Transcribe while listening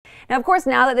Now, of course,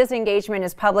 now that this engagement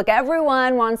is public,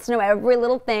 everyone wants to know every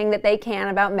little thing that they can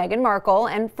about Meghan Markle,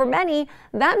 and for many,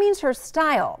 that means her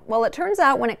style. Well, it turns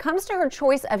out when it comes to her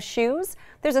choice of shoes,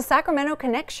 there's a Sacramento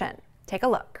connection. Take a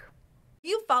look. If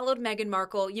you followed Meghan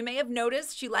Markle, you may have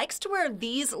noticed she likes to wear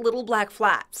these little black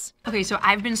flats. Okay, so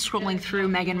I've been scrolling through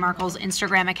Meghan Markle's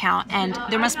Instagram account, and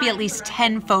there must be at least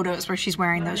 10 photos where she's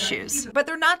wearing those shoes. But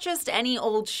they're not just any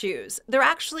old shoes. They're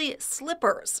actually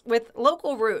slippers with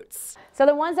local roots. So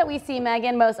the ones that we see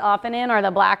Meghan most often in are the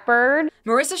Blackbird.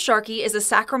 Marissa Sharkey is a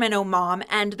Sacramento mom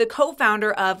and the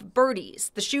co-founder of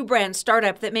Birdies, the shoe brand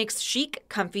startup that makes chic,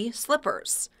 comfy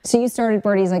slippers. So you started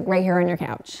Birdies like right here on your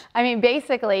couch? I mean,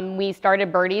 basically, we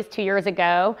started Birdies 2 years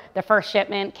ago. The first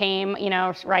shipment came,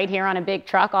 right here on a big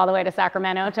truck all the way to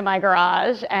Sacramento to my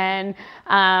garage. And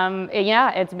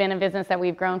yeah, it's been a business that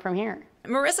we've grown from here.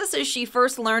 Marissa says she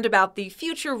first learned about the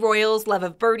future royals' love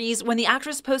of birdies when the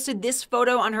actress posted this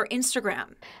photo on her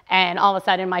Instagram. And all of a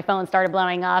sudden, my phone started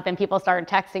blowing up and people started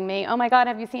texting me, "Oh my God,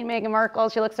 have you seen Meghan Markle?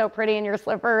 She looks so pretty in your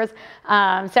slippers."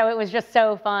 So it was just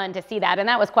so fun to see that. And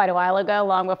that was quite a while ago,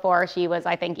 long before she was,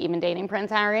 I think, even dating Prince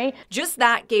Harry. Just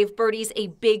that gave Birdies a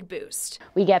big boost.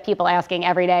 We get people asking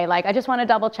every day, like, "I just want to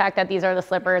double check that these are the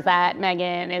slippers that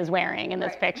Meghan is wearing in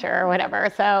this picture," or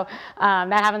whatever. So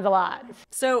that happens a lot.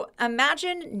 So imagine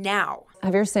now.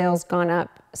 Have your sales gone up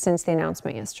since the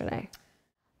announcement yesterday?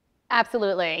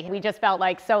 Absolutely. We just felt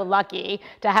like so lucky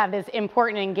to have this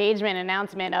important engagement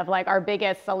announcement of like our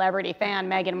biggest celebrity fan,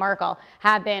 Meghan Markle,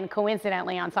 happen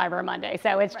coincidentally on Cyber Monday.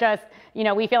 So it's just,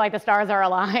 we feel like the stars are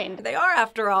aligned. They are,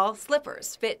 after all,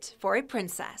 slippers fit for a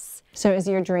princess. So is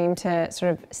your dream to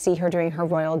sort of see her doing her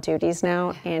royal duties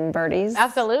now in Birdies?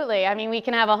 Absolutely. I mean, we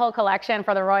can have a whole collection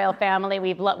for the royal family.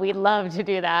 We'd love to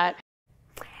do that.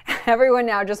 Everyone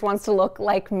now just wants to look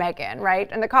like Meghan, right?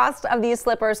 And the cost of these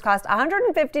slippers cost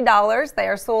 $150. They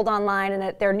are sold online and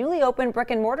at their newly opened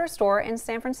brick and mortar store in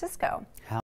San Francisco.